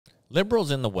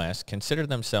Liberals in the West consider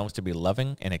themselves to be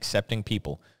loving and accepting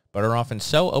people, but are often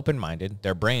so open-minded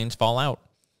their brains fall out.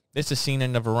 This is seen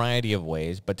in a variety of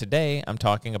ways, but today I'm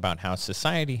talking about how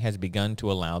society has begun to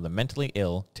allow the mentally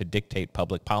ill to dictate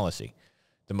public policy.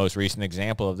 The most recent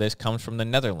example of this comes from the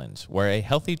Netherlands, where a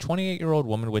healthy 28-year-old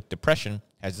woman with depression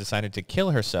has decided to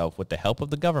kill herself with the help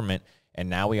of the government, and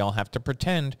now we all have to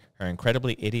pretend her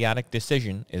incredibly idiotic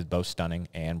decision is both stunning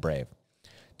and brave.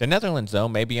 The Netherlands, though,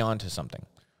 may be on to something.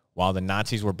 While the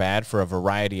Nazis were bad for a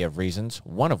variety of reasons,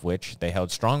 one of which they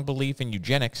held strong belief in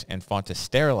eugenics and fought to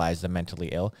sterilize the mentally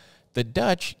ill, the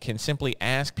Dutch can simply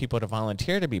ask people to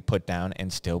volunteer to be put down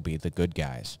and still be the good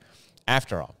guys.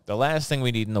 After all, the last thing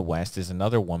we need in the West is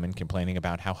another woman complaining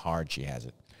about how hard she has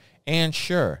it. And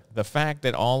sure, the fact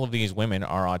that all of these women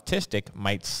are autistic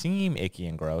might seem icky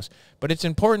and gross, but it's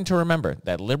important to remember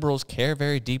that liberals care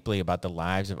very deeply about the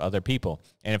lives of other people.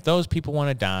 And if those people want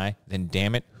to die, then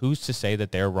damn it, who's to say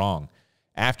that they're wrong?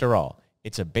 After all,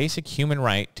 it's a basic human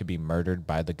right to be murdered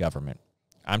by the government.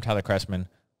 I'm Tyler Chrestman.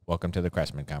 Welcome to the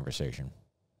Chrestman Conversation.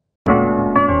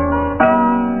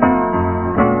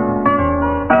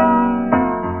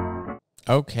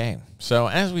 Okay, so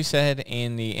as we said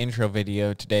in the intro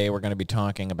video, today we're going to be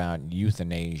talking about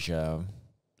euthanasia,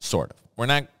 sort of. We're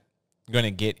not going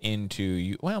to get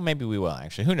into, well, maybe we will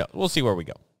actually. Who knows? We'll see where we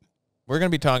go. We're going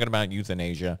to be talking about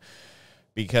euthanasia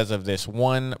because of this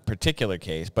one particular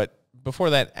case. But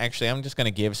before that, actually, I'm just going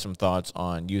to give some thoughts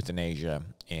on euthanasia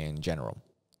in general.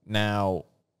 Now,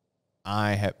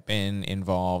 I have been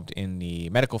involved in the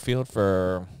medical field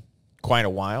for quite a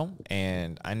while,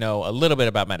 and I know a little bit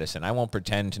about medicine. I won't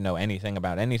pretend to know anything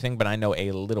about anything, but I know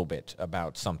a little bit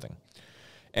about something.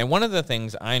 And one of the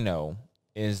things I know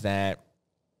is that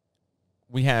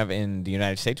we have in the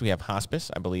United States, we have hospice.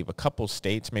 I believe a couple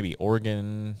states, maybe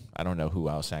Oregon. I don't know who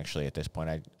else actually at this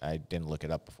point. I didn't look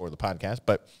it up before the podcast,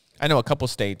 but I know a couple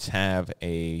states have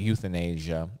a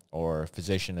euthanasia or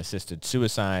physician-assisted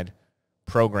suicide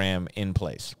program in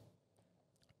place.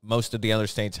 Most of the other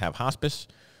states have hospice,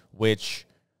 which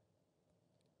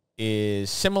is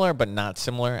similar but not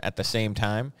similar at the same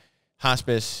time.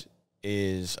 Hospice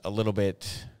is a little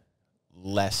bit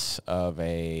less of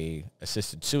a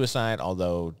assisted suicide,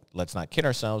 although let's not kid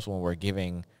ourselves, when we're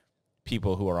giving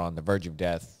people who are on the verge of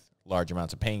death large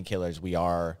amounts of painkillers, we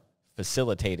are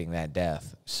facilitating that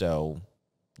death. So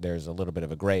there's a little bit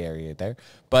of a gray area there.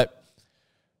 But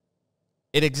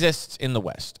it exists in the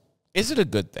West. Is it a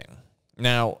good thing?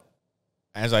 Now,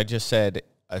 as I just said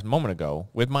a moment ago,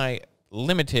 with my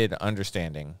limited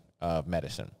understanding of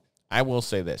medicine, I will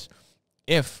say this.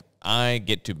 If I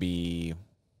get to be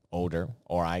older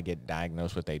or I get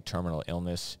diagnosed with a terminal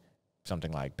illness,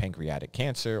 something like pancreatic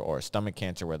cancer or stomach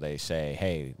cancer, where they say,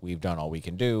 hey, we've done all we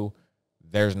can do,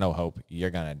 there's no hope, you're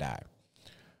going to die.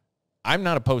 I'm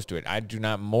not opposed to it. I do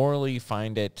not morally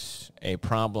find it a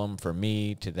problem for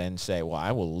me to then say, well,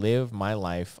 I will live my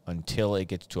life until it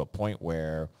gets to a point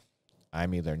where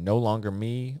I'm either no longer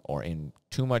me or in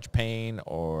too much pain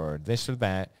or this or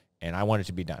that, and I want it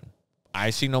to be done.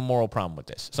 I see no moral problem with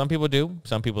this. Some people do.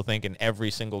 Some people think in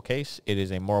every single case it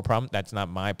is a moral problem. That's not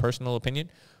my personal opinion.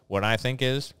 What I think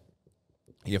is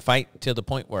you fight to the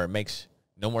point where it makes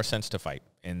no more sense to fight,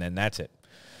 and then that's it.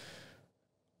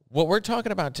 What we're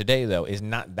talking about today, though, is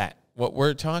not that. What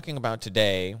we're talking about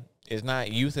today is not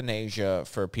euthanasia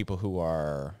for people who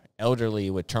are elderly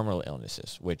with terminal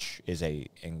illnesses, which is a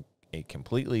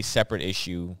completely separate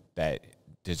issue that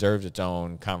deserves its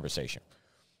own conversation.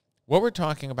 What we're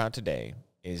talking about today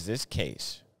is this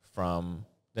case from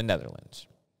the Netherlands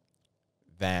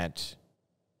that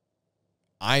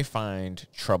I find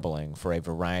troubling for a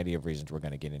variety of reasons we're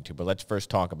going to get into. But let's first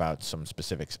talk about some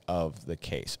specifics of the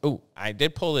case. Oh, I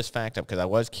did pull this fact up because I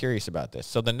was curious about this.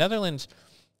 So the Netherlands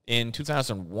in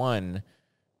 2001,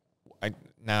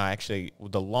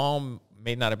 the law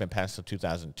may not have been passed until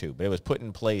 2002, but it was put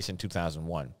in place in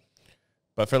 2001.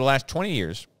 But for the last 20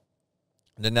 years,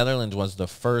 the Netherlands was the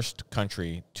first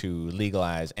country to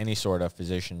legalize any sort of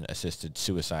physician-assisted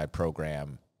suicide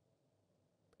program,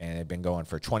 and they've been going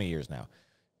for 20 years now.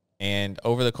 And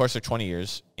over the course of 20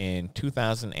 years, in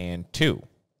 2002,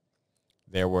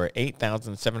 there were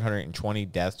 8,720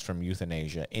 deaths from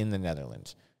euthanasia in the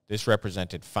Netherlands. This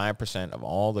represented 5% of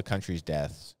all the country's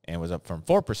deaths and was up from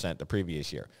 4% the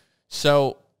previous year.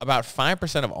 So about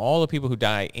 5% of all the people who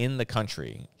die in the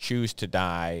country choose to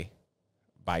die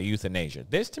by euthanasia.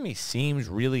 This to me seems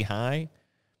really high,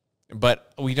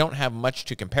 but we don't have much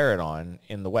to compare it on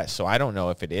in the West. So I don't know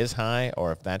if it is high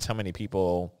or if that's how many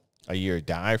people a year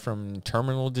die from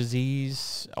terminal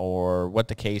disease or what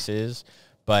the case is,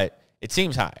 but it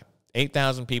seems high.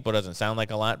 8,000 people doesn't sound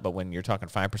like a lot, but when you're talking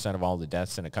 5% of all the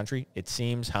deaths in a country, it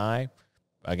seems high.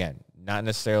 Again, not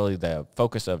necessarily the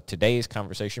focus of today's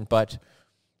conversation, but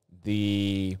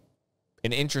an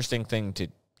interesting thing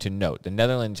to note. The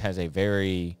Netherlands has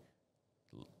a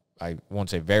I won't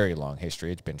say very long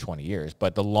history. It's been 20 years,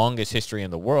 but the longest history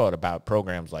in the world about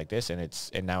programs like this, and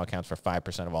it now accounts for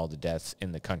 5% of all the deaths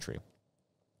in the country.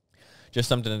 Just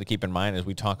something to keep in mind as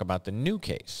we talk about the new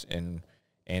case and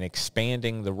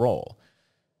expanding the role.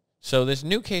 So this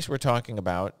new case we're talking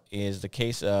about is the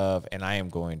case of, and I am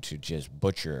going to just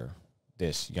butcher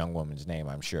this young woman's name,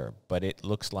 I'm sure, but it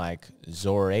looks like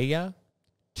Zoraya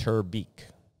Terbeek.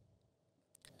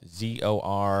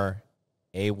 Zoraya,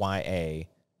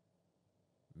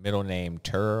 middle name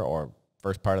Ter, or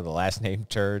first part of the last name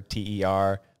Ter,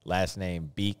 Ter, last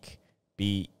name Beek,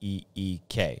 Beek.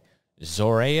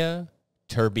 Zoraya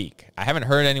Terbeek. I haven't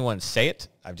heard anyone say it.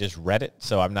 I've just read it,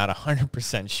 so I'm not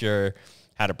 100% sure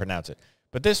how to pronounce it.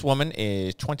 But this woman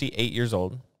is 28 years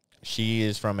old. She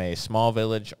is from a small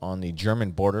village on the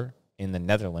German border in the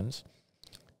Netherlands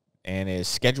and is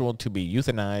scheduled to be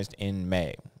euthanized in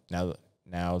May. Now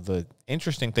the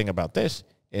interesting thing about this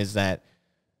is that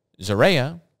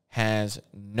Zoraya has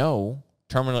no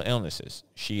terminal illnesses.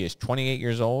 She is 28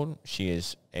 years old. She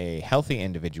is a healthy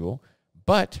individual,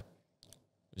 but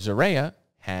Zoraya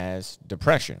has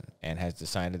depression and has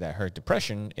decided that her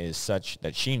depression is such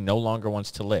that she no longer wants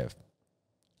to live.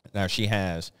 Now, she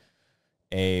has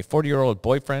a 40-year-old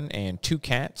boyfriend and 2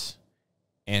 cats.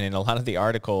 And in a lot of the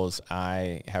articles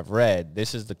I have read,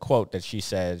 this is the quote that she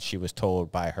said she was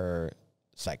told by her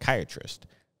psychiatrist.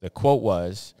 The quote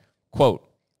was, quote,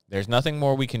 "There's nothing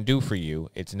more we can do for you.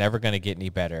 It's never going to get any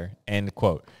better," end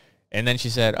quote. And then she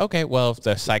said, okay, well, if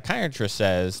the psychiatrist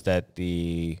says that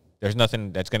there's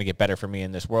nothing that's going to get better for me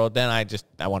in this world, then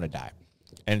I want to die.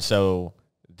 And so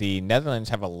the Netherlands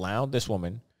have allowed this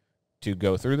woman to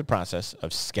go through the process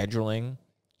of scheduling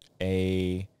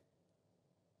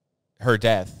her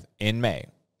death in May.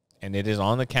 And it is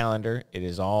on the calendar. It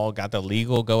is all got the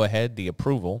legal go-ahead, the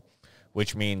approval,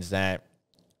 which means that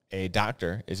a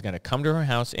doctor is going to come to her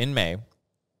house in May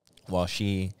while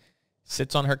she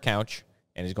sits on her couch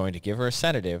and is going to give her a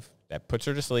sedative that puts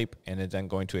her to sleep and is then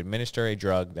going to administer a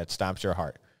drug that stops her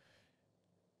heart.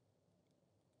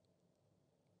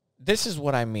 This is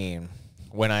what I mean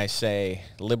when I say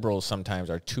liberals sometimes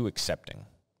are too accepting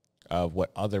of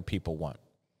what other people want.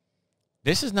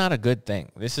 This is not a good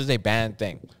thing. This is a bad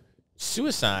thing.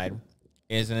 Suicide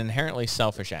is an inherently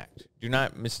selfish act. Do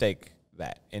not mistake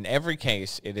that. In every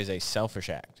case, it is a selfish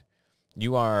act.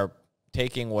 You are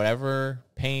taking whatever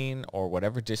pain or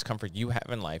whatever discomfort you have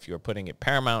in life, you are putting it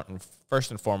paramount and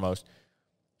first and foremost.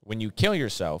 When you kill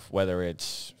yourself, whether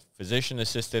it's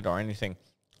physician-assisted or anything,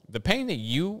 the pain that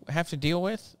you have to deal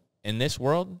with in this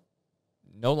world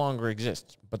no longer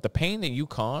exists. But the pain that you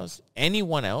cause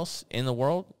anyone else in the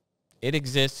world, it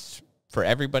exists for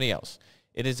everybody else.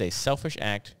 It is a selfish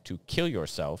act to kill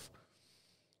yourself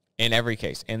in every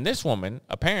case. And this woman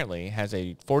apparently has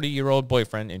a 40-year-old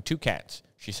boyfriend and 2 cats.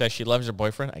 She says she loves her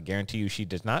boyfriend. I guarantee you she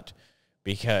does not,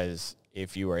 because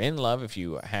if you are in love, if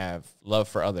you have love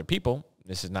for other people,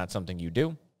 this is not something you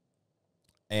do.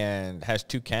 And has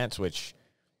 2 cats, which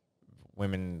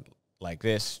women like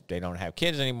this, they don't have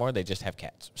kids anymore. They just have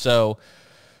cats. So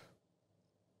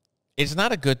it's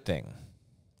not a good thing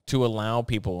to allow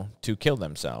people to kill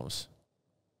themselves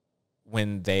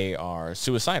when they are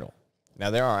suicidal. Now,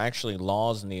 there are actually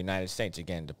laws in the United States,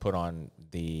 again, to put on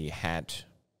the hat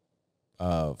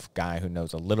of guy who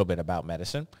knows a little bit about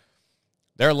medicine.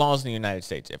 There are laws in the United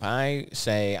States. If I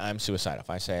say I'm suicidal, if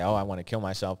I say, I want to kill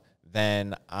myself,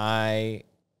 then I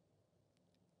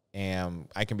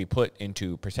can be put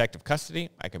into protective custody.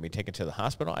 I can be taken to the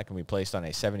hospital. I can be placed on a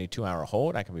 72-hour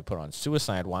hold. I can be put on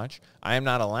suicide watch. I am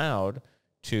not allowed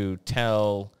to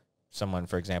tell someone,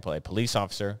 for example, a police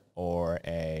officer or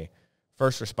a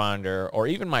first responder or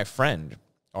even my friend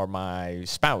or my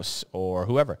spouse or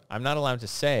whoever. I'm not allowed to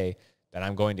say that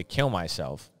I'm going to kill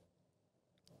myself,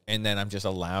 and then I'm just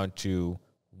allowed to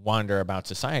wander about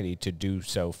society to do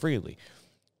so freely.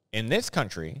 In this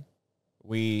country,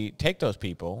 we take those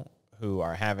people who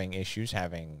are having issues,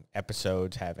 having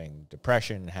episodes, having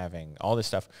depression, having all this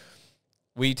stuff.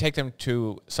 We take them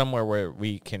to somewhere where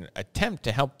we can attempt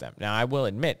to help them. Now, I will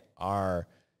admit our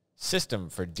system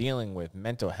for dealing with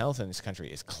mental health in this country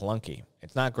is clunky.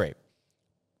 It's not great.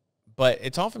 But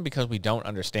it's often because we don't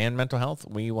understand mental health.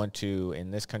 We want to, in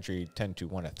this country, tend to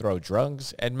want to throw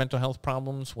drugs at mental health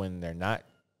problems when they're not.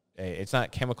 It's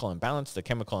not chemical imbalance. The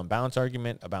chemical imbalance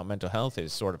argument about mental health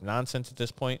is sort of nonsense at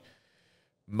this point.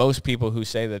 Most people who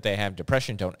say that they have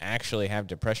depression don't actually have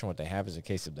depression. What they have is a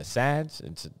case of the SADS.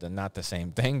 It's not the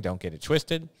same thing. Don't get it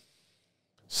twisted.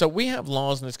 So we have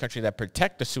laws in this country that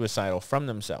protect the suicidal from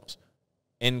themselves.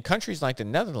 In countries like the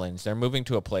Netherlands, they're moving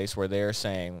to a place where they're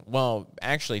saying, well,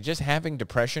 actually, just having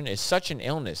depression is such an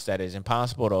illness that is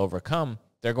impossible to overcome.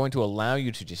 They're going to allow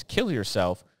you to just kill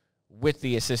yourself with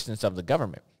the assistance of the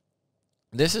government.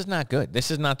 This is not good. This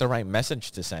is not the right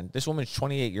message to send. This woman's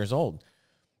 28 years old.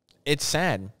 It's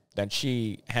sad that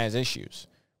she has issues,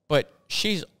 but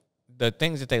the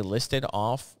things that they listed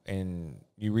off, and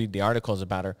you read the articles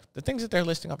about her, the things that they're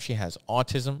listing off, she has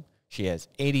autism, she has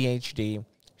ADHD,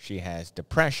 she has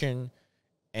depression,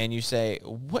 and you say,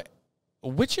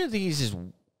 which of these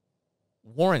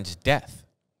warrants death?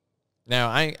 Now,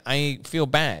 I feel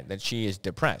bad that she is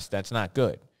depressed. That's not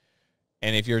good.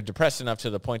 And if you're depressed enough to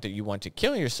the point that you want to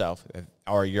kill yourself,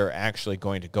 or you're actually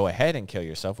going to go ahead and kill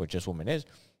yourself, which this woman is,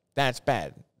 that's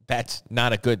bad. That's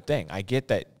not a good thing. I get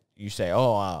that you say,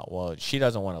 well, she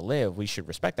doesn't want to live. We should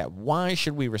respect that. Why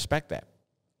should we respect that?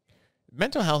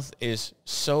 Mental health is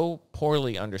so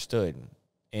poorly understood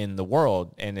in the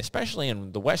world, and especially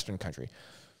in the Western country.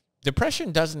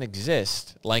 Depression doesn't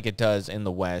exist like it does in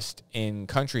the West in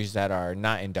countries that are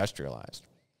not industrialized.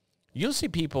 You'll see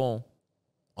people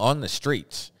on the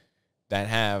streets that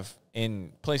have,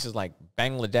 in places like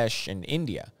Bangladesh and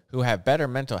India, who have better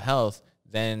mental health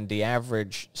than the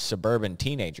average suburban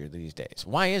teenager these days.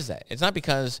 Why is that? It's not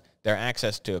because their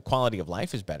access to quality of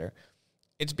life is better.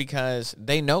 It's because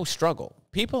they know struggle.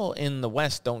 People in the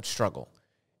West don't struggle.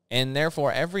 And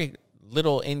therefore, every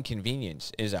little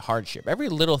inconvenience is a hardship. Every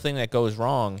little thing that goes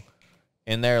wrong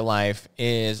in their life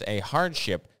is a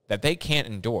hardship that they can't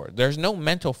endure. There's no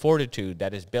mental fortitude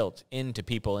that is built into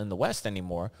people in the West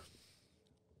anymore.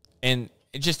 And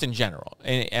just in general.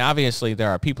 And obviously, there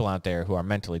are people out there who are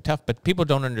mentally tough, but people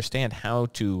don't understand how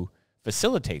to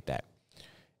facilitate that.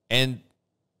 And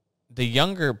the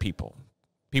younger people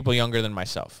younger than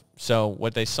myself. So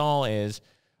what they saw is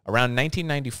around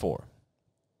 1994,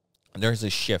 there's a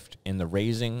shift in the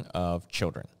raising of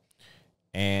children.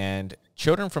 And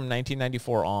children from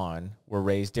 1994 on were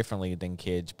raised differently than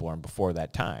kids born before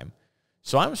that time.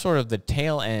 So I'm sort of the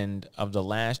tail end of the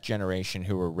last generation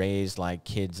who were raised like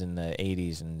kids in the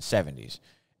 80s and 70s.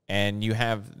 And you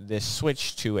have this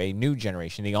switch to a new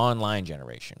generation, the online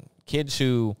generation. Kids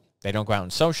who, they don't go out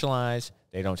and socialize,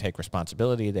 they don't take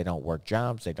responsibility, they don't work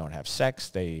jobs, they don't have sex,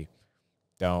 they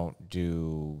don't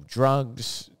do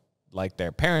drugs like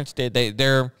their parents did.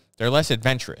 They're less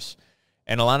adventurous.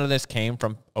 And a lot of this came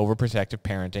from overprotective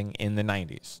parenting in the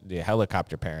 90s, the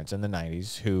helicopter parents in the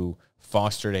 90s who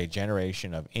fostered a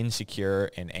generation of insecure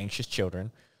and anxious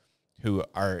children who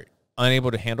are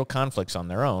unable to handle conflicts on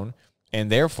their own.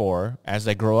 And therefore, as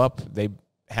they grow up, they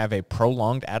have a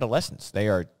prolonged adolescence. They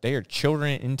are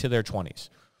children into their 20s.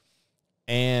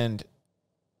 And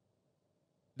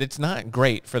it's not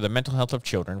great for the mental health of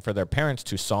children, for their parents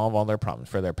to solve all their problems,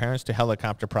 for their parents to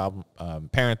helicopter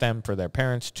parent them, for their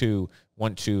parents to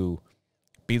want to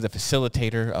be the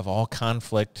facilitator of all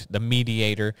conflict, the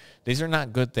mediator. These are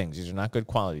not good things. These are not good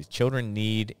qualities. Children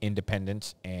need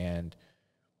independence and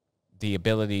the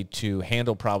ability to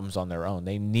handle problems on their own.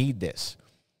 They need this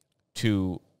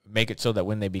to make it so that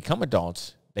when they become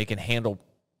adults, they can handle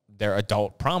their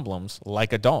adult problems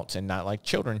like adults and not like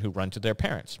children who run to their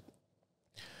parents.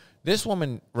 This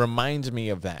woman reminds me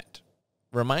of that.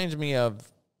 Reminds me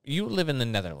of, you live in the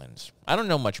Netherlands. I don't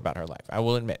know much about her life. I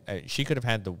will admit, she could have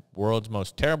had the world's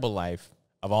most terrible life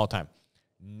of all time.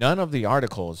 None of the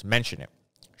articles mention it.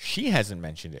 She hasn't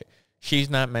mentioned it.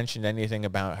 She's not mentioned anything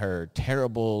about her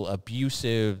terrible,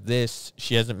 abusive this.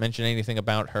 She hasn't mentioned anything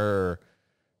about her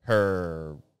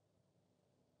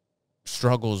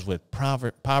struggles with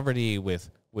poverty, with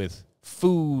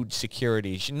food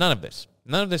security. None of this.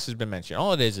 None of this has been mentioned.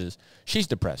 All it is she's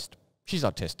depressed. She's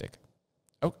autistic.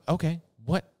 Oh, okay.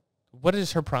 What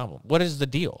is her problem? What is the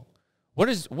deal? What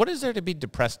is there to be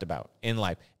depressed about in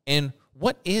life? And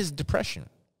what is depression?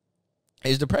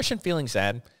 Is depression feeling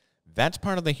sad? That's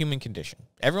part of the human condition.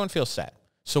 Everyone feels sad.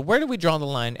 So where do we draw the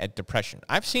line at depression?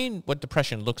 I've seen what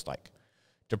depression looks like.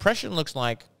 Depression looks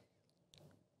like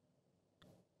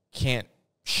can't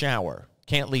shower,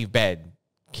 can't leave bed,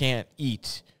 can't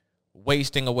eat,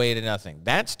 wasting away to nothing.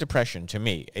 That's depression to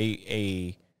me.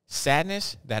 A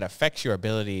sadness that affects your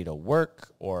ability to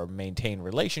work or maintain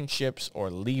relationships or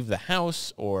leave the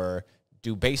house or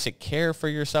do basic care for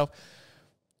yourself.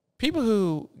 People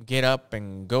who get up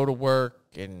and go to work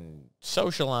and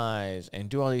socialize and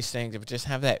do all these things, if just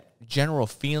have that general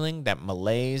feeling, that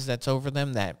malaise that's over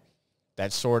them, that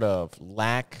sort of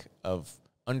lack of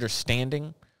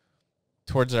understanding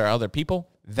towards their other people,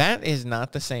 that is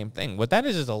not the same thing. What that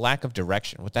is a lack of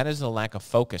direction. What that is a lack of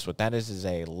focus. What that is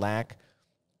a lack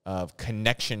of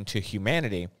connection to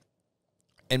humanity.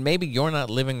 And maybe you're not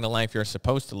living the life you're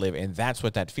supposed to live, and that's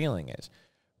what that feeling is.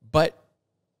 But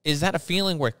is that a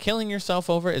feeling worth killing yourself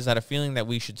over? Is that a feeling that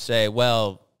we should say,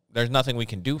 well, there's nothing we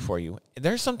can do for you?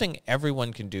 There's something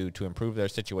everyone can do to improve their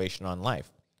situation on life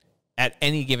at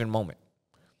any given moment.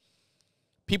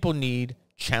 People need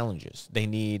challenges. They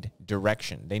need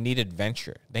direction. They need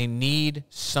adventure. They need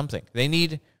something. They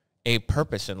need a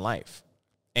purpose in life.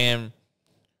 And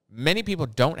many people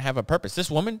don't have a purpose.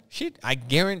 This woman, I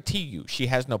guarantee you, she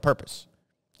has no purpose.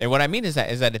 And what I mean is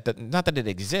that not that it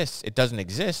exists, it doesn't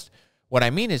exist. What I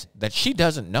mean is that she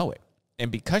doesn't know it.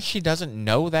 And because she doesn't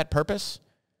know that purpose,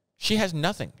 she has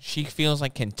nothing. She feels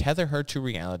like can tether her to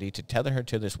reality, to tether her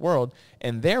to this world,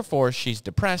 and therefore she's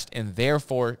depressed, and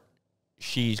therefore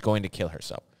she's going to kill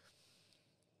herself.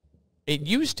 It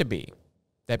used to be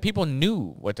that people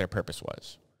knew what their purpose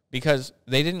was, because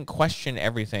they didn't question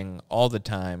everything all the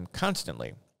time,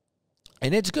 constantly.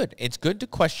 And it's good. It's good to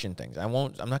question things. I'm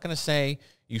not going to say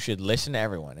you should listen to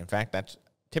everyone. In fact, that's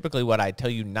typically what I tell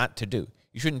you not to do.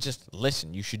 You shouldn't just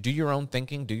listen. You should do your own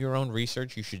thinking, do your own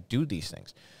research. You should do these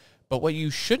things. But what you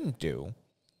shouldn't do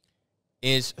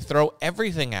is throw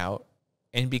everything out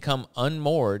and become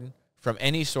unmoored from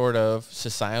any sort of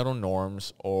societal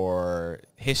norms or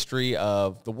history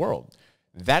of the world.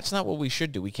 That's not what we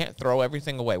should do. We can't throw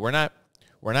everything away. We're not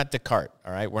Descartes,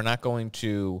 all right?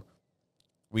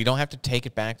 We don't have to take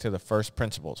it back to the first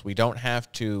principles. We don't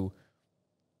have to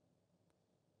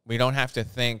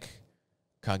think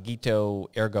cogito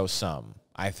ergo sum.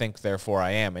 I think, therefore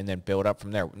I am, and then build up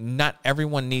from there. Not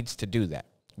everyone needs to do that.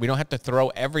 We don't have to throw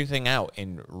everything out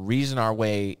and reason our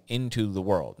way into the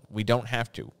world. We don't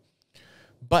have to.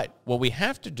 But what we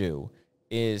have to do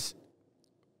is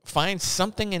find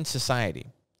something in society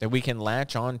that we can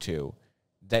latch onto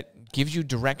that gives you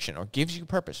direction or gives you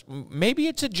purpose. Maybe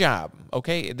it's a job,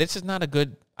 okay? This is not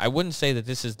I wouldn't say that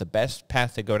this is the best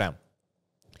path to go down.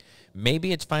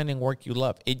 Maybe it's finding work you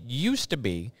love. It used to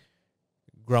be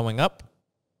growing up,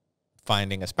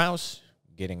 finding a spouse,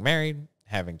 getting married,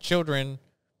 having children.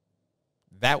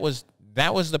 That was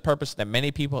the purpose that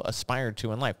many people aspired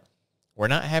to in life. We're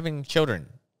not having children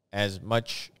as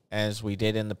much as we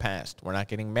did in the past. We're not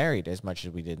getting married as much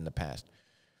as we did in the past.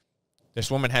 This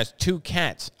woman has 2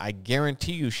 cats. I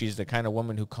guarantee you she's the kind of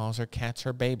woman who calls her cats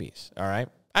her babies, all right?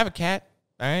 I have a cat,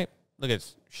 all right? Look at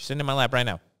this. She's sitting in my lap right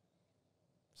now.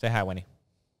 Say hi, Winnie.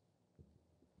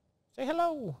 Say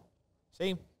hello.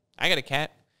 See, I got a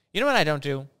cat. You know what I don't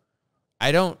do?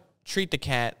 I don't treat the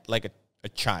cat like a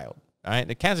child, all right?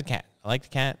 The cat's a cat. I like the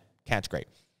cat. Cat's great.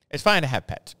 It's fine to have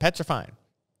pets. Pets are fine.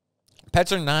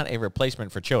 Pets are not a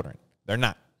replacement for children. They're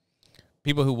not.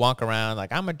 People who walk around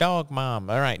like, I'm a dog mom.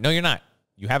 All right. No, you're not.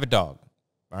 You have a dog.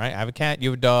 All right. I have a cat.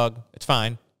 You have a dog. It's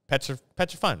fine. Pets are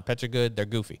fun. Pets are good. They're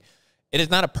goofy. It is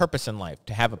not a purpose in life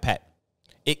to have a pet.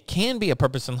 It can be a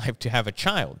purpose in life to have a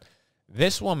child.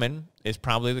 This woman is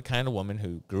probably the kind of woman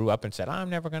who grew up and said, I'm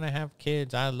never going to have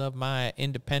kids. I love my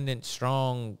independent,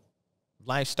 strong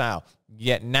lifestyle.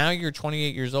 Yet now you're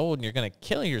 28 years old and you're going to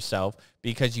kill yourself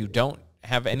because you don't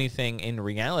have anything in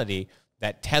reality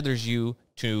that tethers you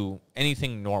to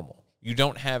anything normal. You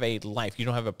don't have a life. You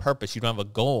don't have a purpose. You don't have a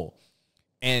goal.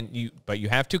 But you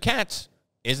have 2 cats.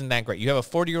 Isn't that great? You have a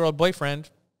 40-year-old boyfriend.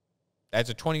 As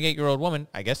a 28-year-old woman,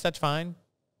 I guess that's fine.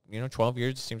 12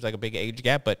 years seems like a big age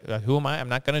gap, but who am I? I'm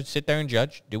not going to sit there and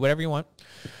judge. Do whatever you want.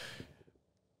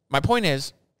 My point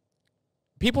is,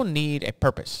 people need a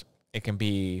purpose. It can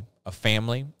be a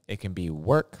family. It can be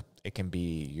work. It can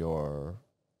be your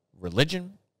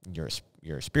religion, your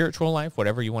spiritual life,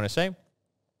 whatever you want to say.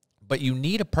 But you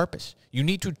need a purpose. You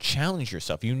need to challenge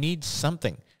yourself. You need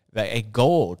something, a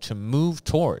goal to move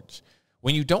towards.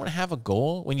 When you don't have a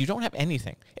goal, when you don't have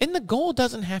anything, and the goal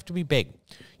doesn't have to be big.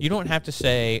 You don't have to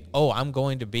say, I'm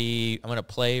going to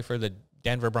play for the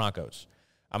Denver Broncos.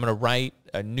 I'm going to write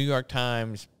a New York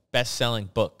Times best-selling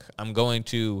book. I'm going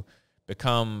to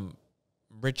become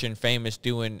rich and famous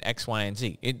doing X, Y, and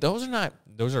Z.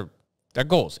 They're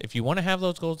goals. If you want to have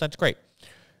those goals, that's great.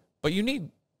 But you need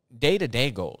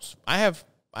day-to-day goals. I have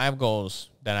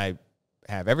goals that I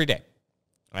have every day.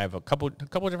 I have a couple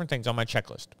different things on my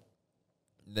checklist.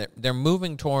 They're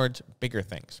moving towards bigger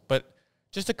things, but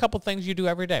just a couple things you do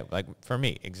every day. Like for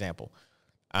me, example,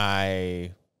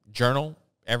 I journal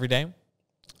every day.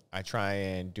 I try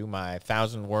and do my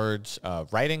 1,000 words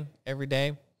of writing every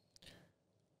day.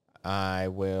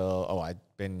 I've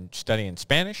been studying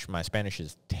Spanish. My Spanish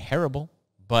is terrible,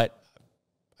 but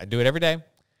I do it every day.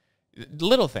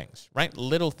 Little things, right?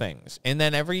 Little things. And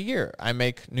then every year I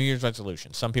make New Year's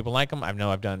resolutions. Some people like them. I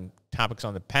know I've done topics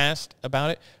on the past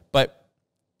about it, but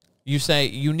you say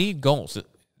you need goals.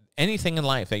 Anything in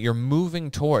life that you're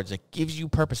moving towards that gives you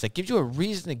purpose, that gives you a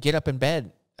reason to get up in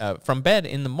bed, from bed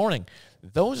in the morning.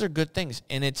 Those are good things.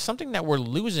 And it's something that we're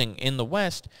losing in the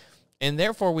West. And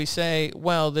therefore we say,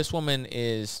 well, this woman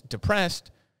is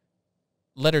depressed.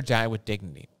 Let her die with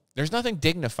dignity. There's nothing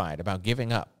dignified about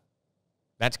giving up.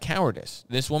 That's cowardice.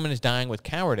 This woman is dying with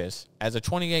cowardice as a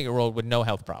 28-year-old with no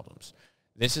health problems.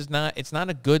 It's not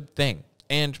a good thing.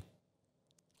 And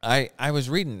I was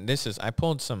reading, I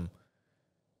pulled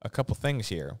a couple things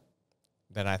here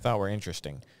that I thought were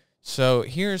interesting. So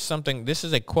here's something, this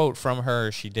is a quote from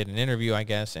her. She did an interview, I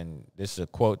guess, and this is a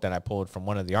quote that I pulled from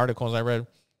one of the articles I read.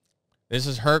 This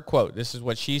is her quote. This is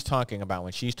what she's talking about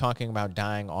when she's talking about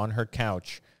dying on her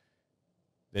couch.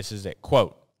 This is it.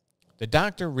 Quote, "The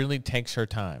doctor really takes her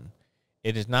time.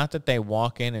 It is not that they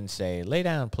walk in and say, 'Lay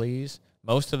down, please.'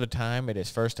 Most of the time, it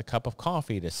is first a cup of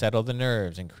coffee to settle the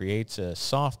nerves and creates a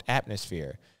soft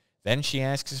atmosphere. Then she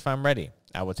asks if I'm ready.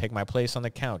 I will take my place on the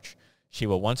couch. She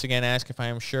will once again ask if I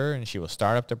am sure, and she will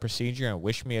start up the procedure and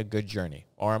wish me a good journey,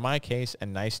 or in my case, a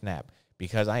nice nap,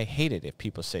 because I hate it if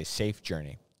people say safe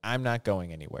journey. I'm not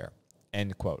going anywhere."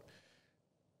 End quote.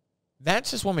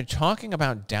 That's this woman talking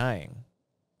about dying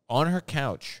on her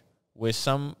couch with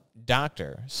some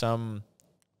doctor, some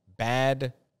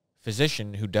bad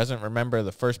physician who doesn't remember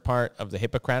the first part of the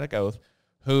Hippocratic Oath,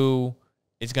 who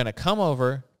is going to come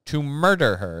over to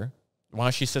murder her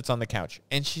while she sits on the couch.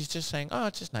 And she's just saying, oh,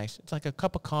 it's just nice. It's like a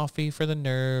cup of coffee for the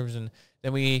nerves. And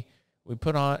then we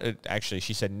put on, actually,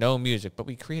 she said no music, but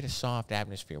we create a soft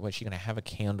atmosphere. What, is she going to have a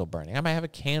candle burning? I might have a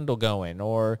candle going,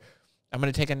 or I'm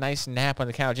going to take a nice nap on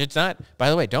the couch. It's not, by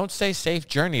the way, don't say safe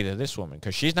journey to this woman,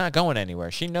 because she's not going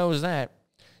anywhere. She knows that.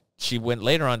 She went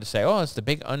later on to say, oh, it's the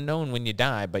big unknown when you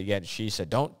die, but yet she said,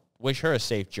 don't wish her a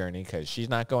safe journey, because she's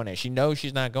not going anywhere. She knows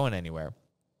she's not going anywhere.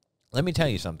 Let me tell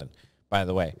you something, by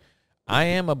the way. I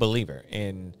am a believer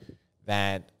in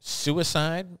that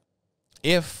suicide,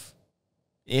 if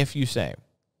you say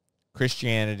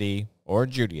Christianity or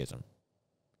Judaism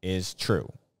is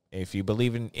true, if you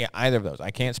believe in either of those,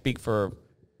 I can't speak for,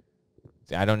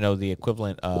 I don't know the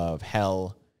equivalent of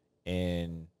hell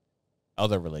in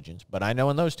other religions, but I know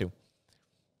in those two,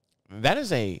 that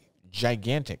is a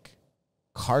gigantic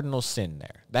cardinal sin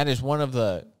there. That is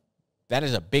that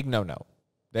is a big no-no.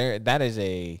 That is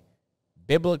a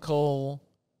biblical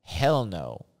hell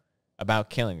no about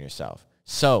killing yourself.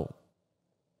 So,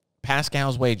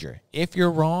 Pascal's wager. If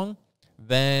you're wrong,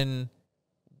 then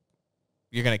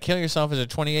you're going to kill yourself as a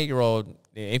 28-year-old.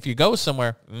 If you go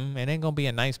somewhere, it ain't going to be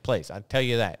a nice place. I'll tell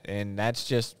you that. And that's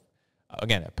just,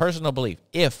 again, a personal belief.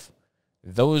 If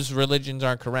those religions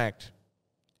are correct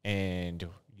and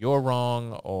you're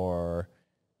wrong, or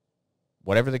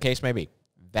whatever the case may be,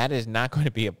 that is not going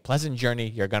to be a pleasant journey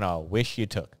you're going to wish you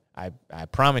took. I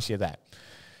promise you that.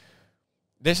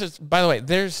 This is, by the way,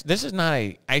 this is not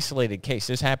an isolated case.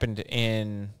 This happened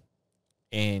in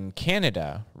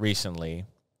Canada recently.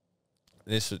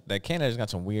 Canada's got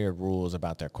some weird rules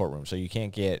about their courtroom, so you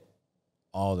can't get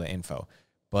all the info.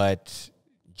 But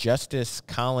Justice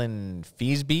Colin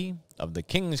Feasby of the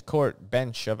King's Court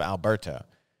Bench of Alberta,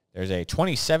 there's a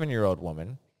 27-year-old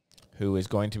woman who is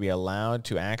going to be allowed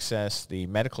to access the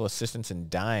medical assistance in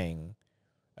dying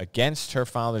against her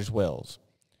father's wills,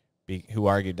 who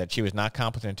argued that she was not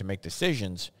competent to make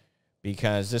decisions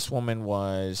because this woman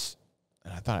was,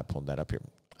 and I thought I pulled that up here,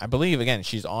 I believe, again,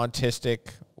 she's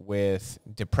autistic with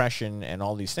depression and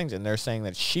all these things, and they're saying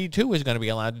that she, too, is going to be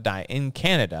allowed to die in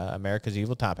Canada, America's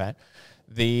evil top hat,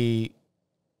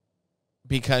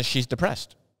 because she's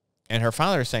depressed. And her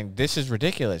father is saying, this is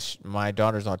ridiculous. My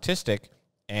daughter's autistic,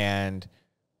 and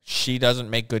she doesn't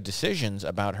make good decisions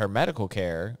about her medical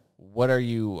care. What are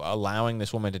you allowing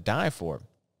this woman to die for?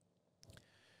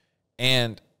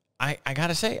 And I got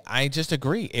to say, I just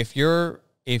agree. If you're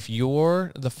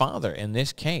the father in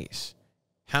this case,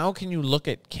 how can you look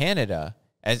at Canada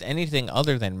as anything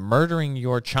other than murdering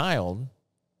your child,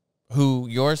 who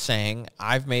you're saying,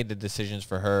 I've made the decisions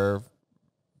for her,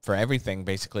 for everything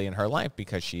basically in her life,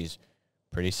 because she's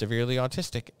pretty severely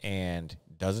autistic and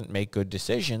doesn't make good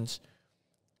decisions,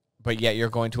 but yet you're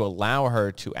going to allow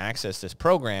her to access this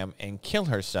program and kill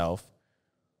herself?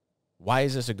 Why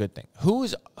is this a good thing?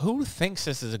 Who thinks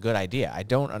this is a good idea? I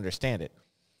don't understand it.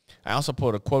 I also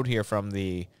pulled a quote here from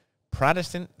the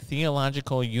Protestant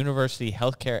Theological University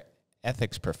healthcare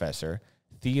ethics professor,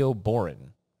 Theo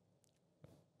Boren.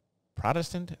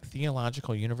 Protestant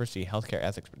Theological University Healthcare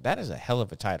Ethics. That is a hell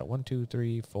of a title. 1, 2,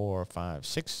 3, 4, 5,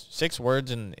 6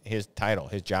 words in his title,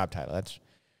 his job title. That's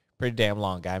pretty damn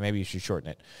long, guy. Maybe you should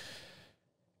shorten it.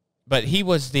 But he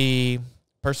was the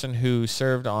person who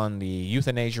served on the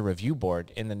Euthanasia Review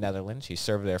Board in the Netherlands. He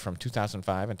served there from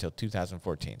 2005 until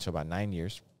 2014, so about 9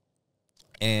 years.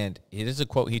 And it is a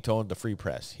quote he told the Free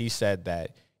Press. He said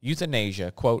that euthanasia,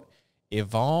 quote,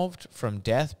 evolved from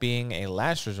death being a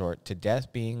last resort to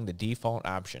death being the default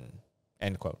option,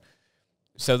 end quote.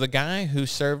 So the guy who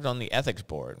served on the ethics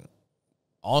board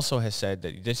also has said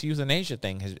that this euthanasia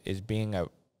thing is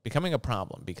becoming a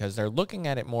problem because they're looking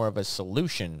at it more of a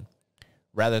solution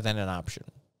rather than an option.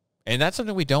 And that's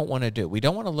something we don't want to do. We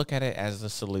don't want to look at it as a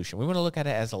solution. We want to look at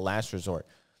it as a last resort.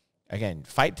 Again,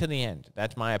 fight to the end.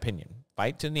 That's my opinion.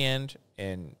 Fight to the end,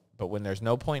 but when there's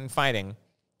no point in fighting,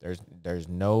 there's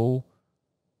no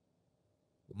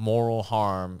moral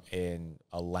harm in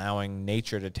allowing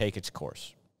nature to take its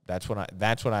course. That's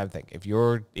what I think. If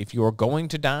you're going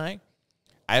to die,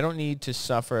 I don't need to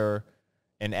suffer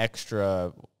an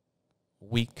extra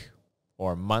week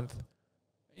or month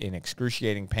in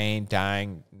excruciating pain,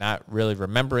 dying, not really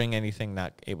remembering anything,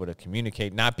 not able to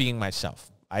communicate, not being myself.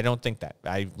 I don't think that.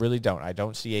 I really don't. I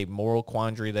don't see a moral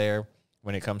quandary there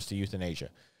when it comes to euthanasia.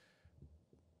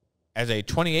 As a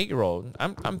 28-year-old,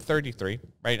 I'm 33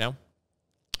 right now.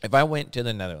 If I went to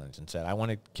the Netherlands and said, I want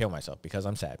to kill myself because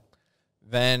I'm sad,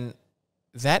 then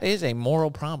that is a moral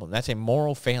problem. That's a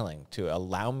moral failing to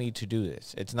allow me to do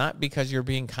this. It's not because you're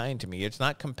being kind to me. It's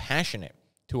not compassionate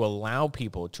to allow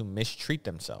people to mistreat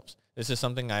themselves. This is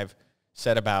something I've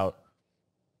said about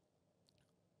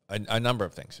a number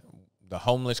of things. The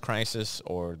homeless crisis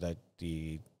or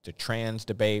the trans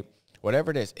debate, whatever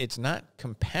it is, it's not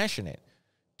compassionate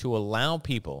to allow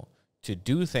people to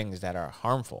do things that are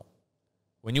harmful.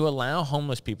 When you allow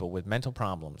homeless people with mental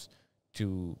problems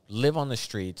to live on the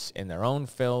streets in their own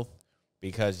filth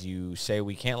because you say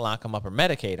we can't lock them up or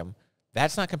medicate them,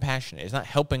 that's not compassionate. It's not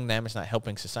helping them. It's not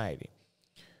helping society.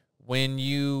 When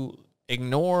you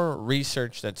ignore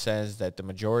research that says that the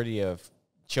majority of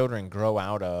children grow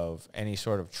out of any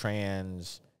sort of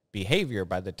trans behavior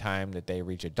by the time that they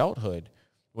reach adulthood,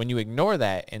 when you ignore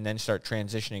that and then start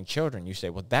transitioning children, you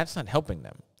say, well, that's not helping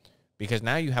them. Because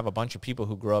now you have a bunch of people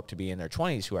who grow up to be in their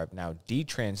 20s who have now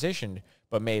detransitioned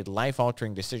but made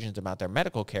life-altering decisions about their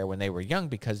medical care when they were young,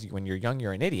 because when you're young,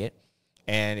 you're an idiot.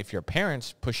 And if your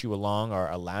parents push you along or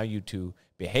allow you to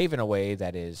behave in a way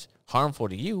that is harmful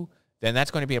to you, then that's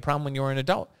going to be a problem when you're an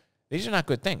adult. These are not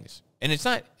good things. And it's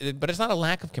not a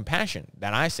lack of compassion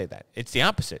that I say that. It's the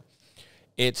opposite.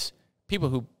 It's people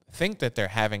who think that they're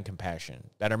having compassion,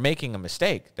 that are making a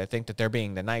mistake, that think that they're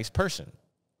being the nice person.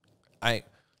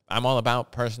 I'm all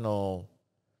about personal,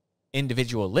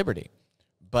 individual liberty,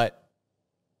 but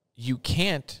you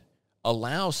can't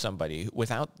allow somebody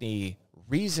without the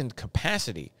reasoned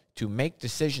capacity to make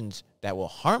decisions that will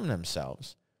harm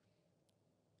themselves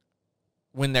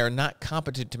when they're not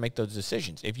competent to make those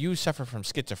decisions. If you suffer from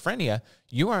schizophrenia,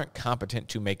 you aren't competent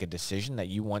to make a decision that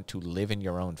you want to live in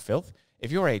your own filth. If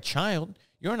you're a child,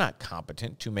 you're not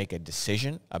competent to make a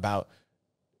decision about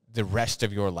the rest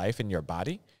of your life in your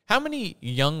body. How many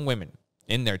young women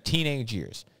in their teenage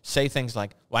years say things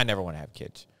like, well, I never want to have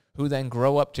kids, who then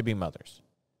grow up to be mothers?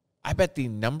 I bet the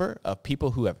number of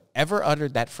people who have ever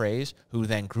uttered that phrase, who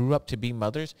then grew up to be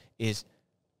mothers, is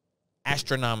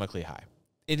astronomically high.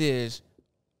 It is,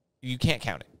 you can't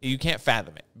count it. You can't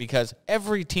fathom it, because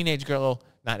every teenage girl,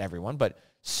 not everyone, but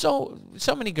so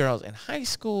many girls in high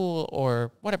school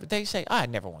or whatever, they say, I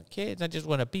never want kids. I just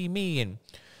want to be me and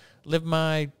live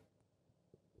my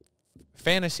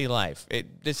fantasy life.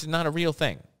 This is not a real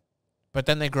thing. But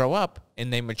then they grow up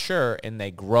and they mature and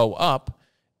they grow up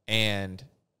and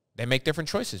they make different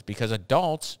choices, because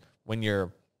adults, when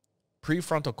your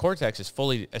prefrontal cortex is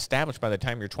fully established by the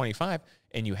time you're 25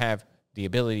 and you have the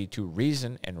ability to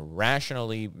reason and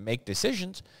rationally make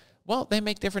decisions, well, they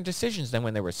make different decisions than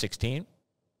when they were 16.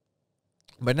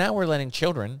 But now we're letting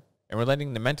children and we're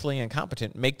letting the mentally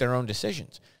incompetent make their own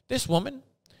decisions. This woman,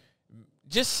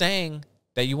 just saying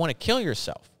that you want to kill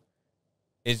yourself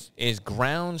is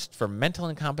grounds for mental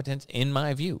incompetence, in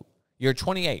my view. You're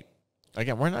 28.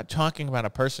 Again, we're not talking about a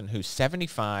person who's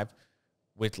 75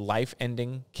 with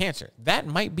life-ending cancer. That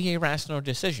might be a rational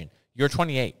decision. You're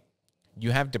 28.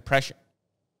 You have depression.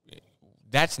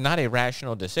 That's not a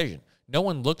rational decision. No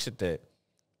one looks at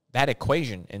that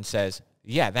equation and says,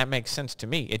 yeah, that makes sense to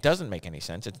me. It doesn't make any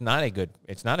sense. It's not a good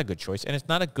choice, and it's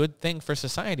not a good thing for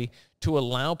society to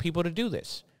allow people to do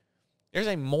this. There's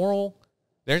a moral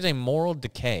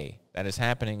decay that is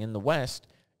happening in the West,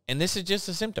 and this is just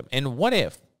a symptom. And what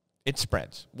if it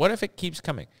spreads. What if it keeps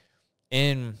coming?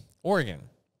 In Oregon,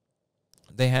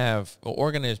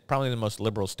 Oregon is probably the most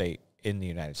liberal state in the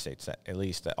United States, at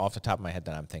least off the top of my head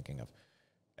that I'm thinking of.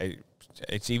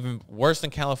 It's even worse than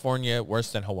California,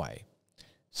 worse than Hawaii.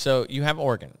 So you have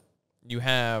Oregon. You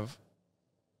have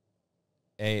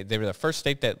they were the first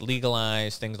state that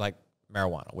legalized things like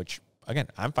marijuana, which, again,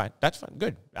 I'm fine. That's fine.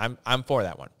 Good. I'm for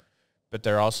that one. But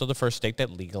they're also the first state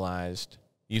that legalized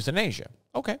euthanasia.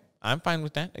 Okay, I'm fine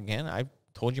with that. Again, I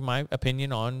told you my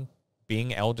opinion on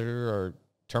being elder or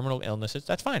terminal illnesses.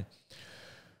 That's fine.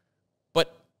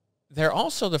 But they're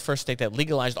also the first state that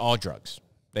legalized all drugs.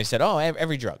 They said, oh,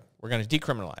 every drug, we're going to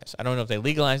decriminalize. I don't know if they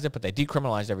legalized it, but they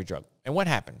decriminalized every drug. And what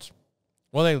happens?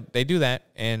 Well, they do that,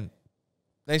 and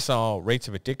they saw rates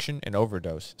of addiction and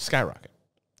overdose skyrocket.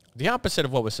 The opposite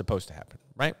of what was supposed to happen,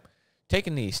 right?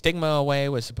 Taking the stigma away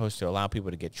was supposed to allow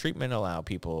people to get treatment, allow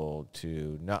people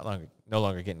to no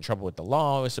longer get in trouble with the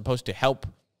law. It was supposed to help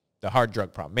the hard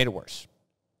drug problem. Made it worse.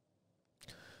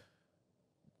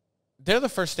 They're the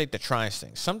first state that tries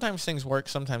things. Sometimes things work,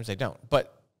 sometimes they don't.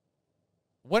 But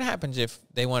what happens if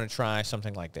they want to try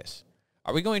something like this?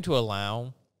 Are we going to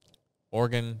allow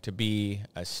Oregon to be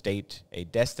a state, a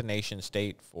destination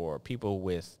state for people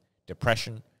with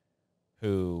depression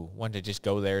who want to just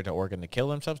go there to Oregon to kill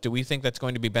themselves? Do we think that's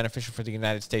going to be beneficial for the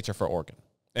United States or for Oregon?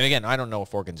 And again, I don't know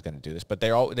if Oregon's going to do this, but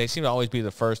they seem to always be the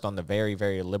first on the very,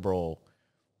 very liberal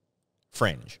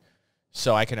fringe.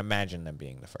 So I can imagine them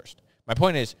being the first. My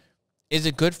point is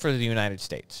it good for the United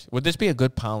States? Would this be a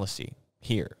good policy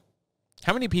here?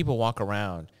 How many people walk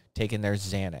around taking their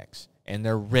Xanax and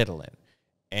their Ritalin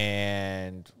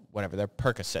and whatever, their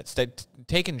Percocets, they're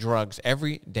taking drugs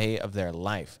every day of their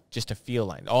life just to feel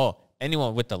like, oh,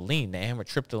 anyone with the lean, the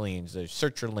amitriptylines, the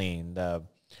sertraline,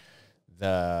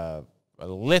 the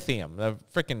lithium, the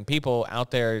freaking people out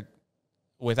there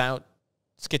without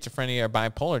schizophrenia or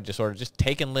bipolar disorder just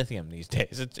taking lithium these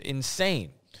days. It's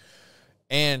insane.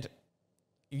 And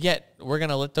yet we're going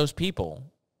to let those people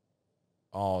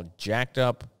all jacked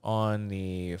up on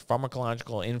the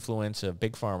pharmacological influence of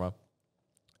Big Pharma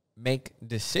make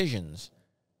decisions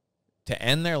to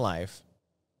end their life,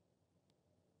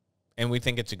 and we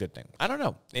think it's a good thing. I don't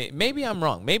know. Maybe I'm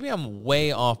wrong. Maybe I'm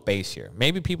way off base here.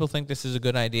 Maybe people think this is a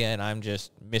good idea, and I'm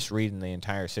just misreading the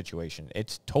entire situation.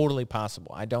 It's totally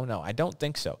possible. I don't know. I don't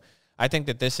think so. I think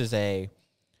that this is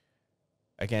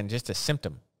again, just a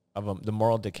symptom of the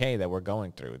moral decay that we're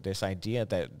going through. This idea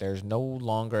that there's no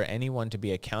longer anyone to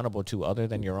be accountable to other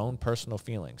than your own personal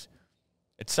feelings.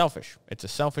 It's selfish. It's a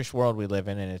selfish world we live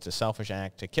in, and it's a selfish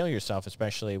act to kill yourself,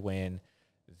 especially when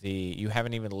you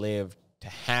haven't even lived to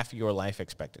half your life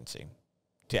expectancy.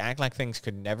 To act like things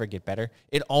could never get better,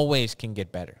 it always can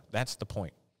get better. That's the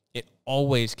point. It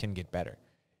always can get better.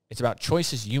 It's about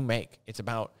choices you make. It's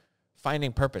about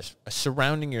finding purpose,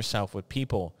 surrounding yourself with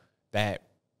people that,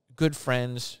 good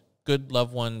friends, good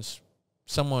loved ones,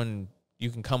 someone you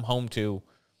can come home to.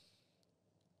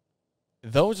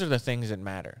 Those are the things that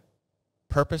matter.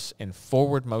 Purpose and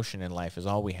forward motion in life is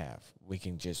all we have. We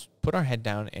can just put our head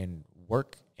down and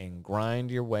work and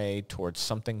grind your way towards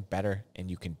something better,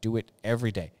 and you can do it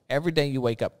every day. Every day you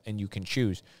wake up, and you can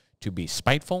choose to be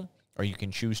spiteful or you can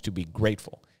choose to be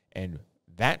grateful. And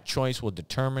that choice will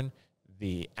determine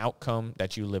the outcome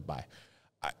that you live by.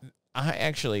 I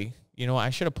actually, I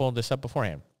should have pulled this up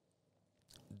beforehand.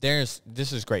 This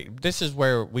is great. This is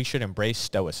where we should embrace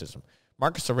stoicism.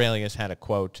 Marcus Aurelius had a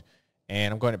quote,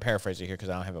 and I'm going to paraphrase it here because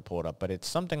I don't have it pulled up, but it's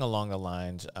something along the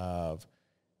lines of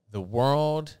the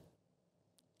world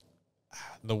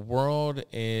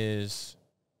is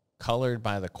colored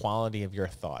by the quality of your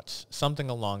thoughts, something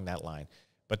along that line.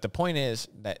 But the point is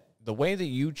that the way that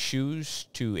you choose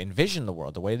to envision the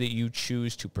world, the way that you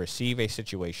choose to perceive a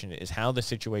situation is how the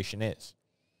situation is.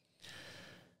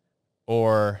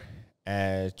 Or,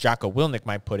 as Jocko Willink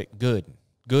might put it, good.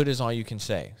 Good is all you can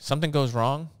say. Something goes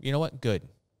wrong, you know what? Good.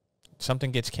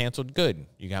 Something gets canceled, good.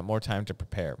 You got more time to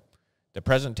prepare. The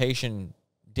presentation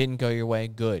didn't go your way,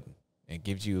 good. It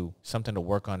gives you something to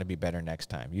work on to be better next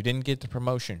time. You didn't get the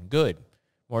promotion, good.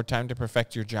 More time to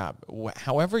perfect your job.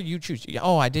 However you choose.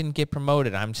 Oh, I didn't get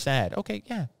promoted, I'm sad. Okay,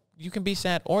 yeah, you can be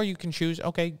sad, or you can choose,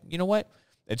 okay, you know what?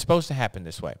 It's supposed to happen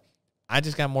this way. I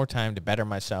just got more time to better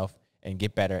myself and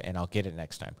get better, and I'll get it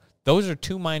next time. Those are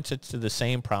two mindsets to the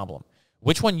same problem.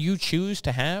 Which one you choose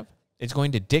to have is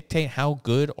going to dictate how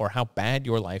good or how bad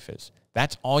your life is.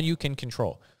 That's all you can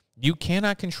control. You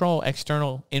cannot control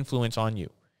external influence on you.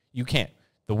 You can't.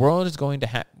 The world is going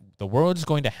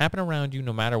to happen around you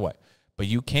no matter what. But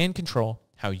you can control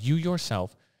how you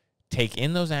yourself take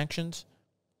in those actions,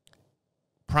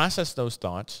 process those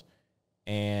thoughts,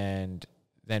 and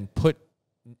then put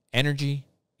energy,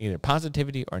 either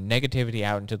positivity or negativity,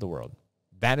 out into the world.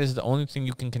 That is the only thing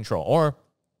you can control. Or,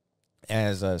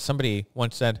 as somebody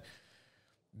once said,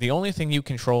 the only thing you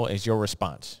control is your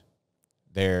response.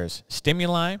 There's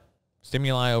stimuli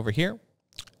over here.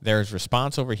 There's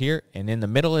response over here. And in the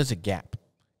middle is a gap.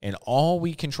 And all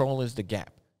we control is the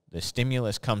gap. The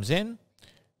stimulus comes in.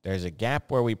 There's a gap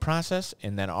where we process.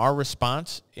 And then our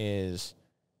response is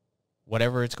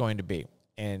whatever it's going to be.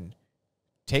 And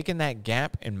taking that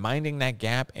gap and minding that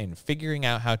gap and figuring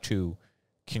out how to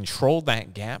control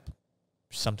that gap,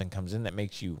 something comes in that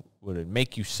would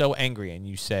make you so angry, and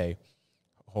you say,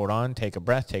 hold on, take a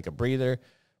breath, take a breather,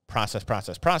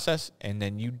 process, and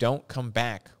then you don't come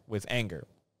back with anger.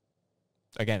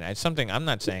 Again, it's something, I'm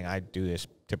not saying I do this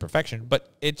to perfection,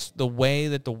 but it's the way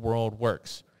that the world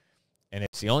works. And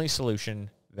it's the only solution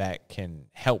that can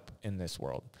help in this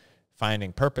world.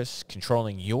 Finding purpose,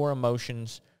 controlling your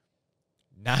emotions,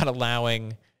 not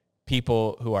allowing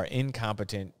people who are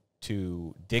incompetent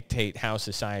to dictate how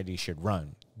society should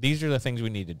run. These are the things we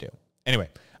need to do. Anyway,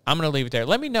 I'm going to leave it there.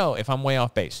 Let me know if I'm way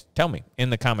off base. Tell me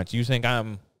in the comments. You think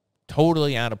I'm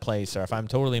totally out of place, or if I'm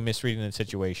totally misreading the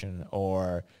situation,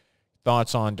 or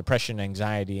thoughts on depression,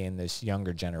 anxiety in this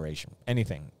younger generation.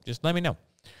 Anything. Just let me know.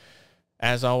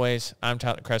 As always, I'm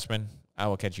Tyler Chrestman. I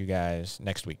will catch you guys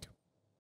next week.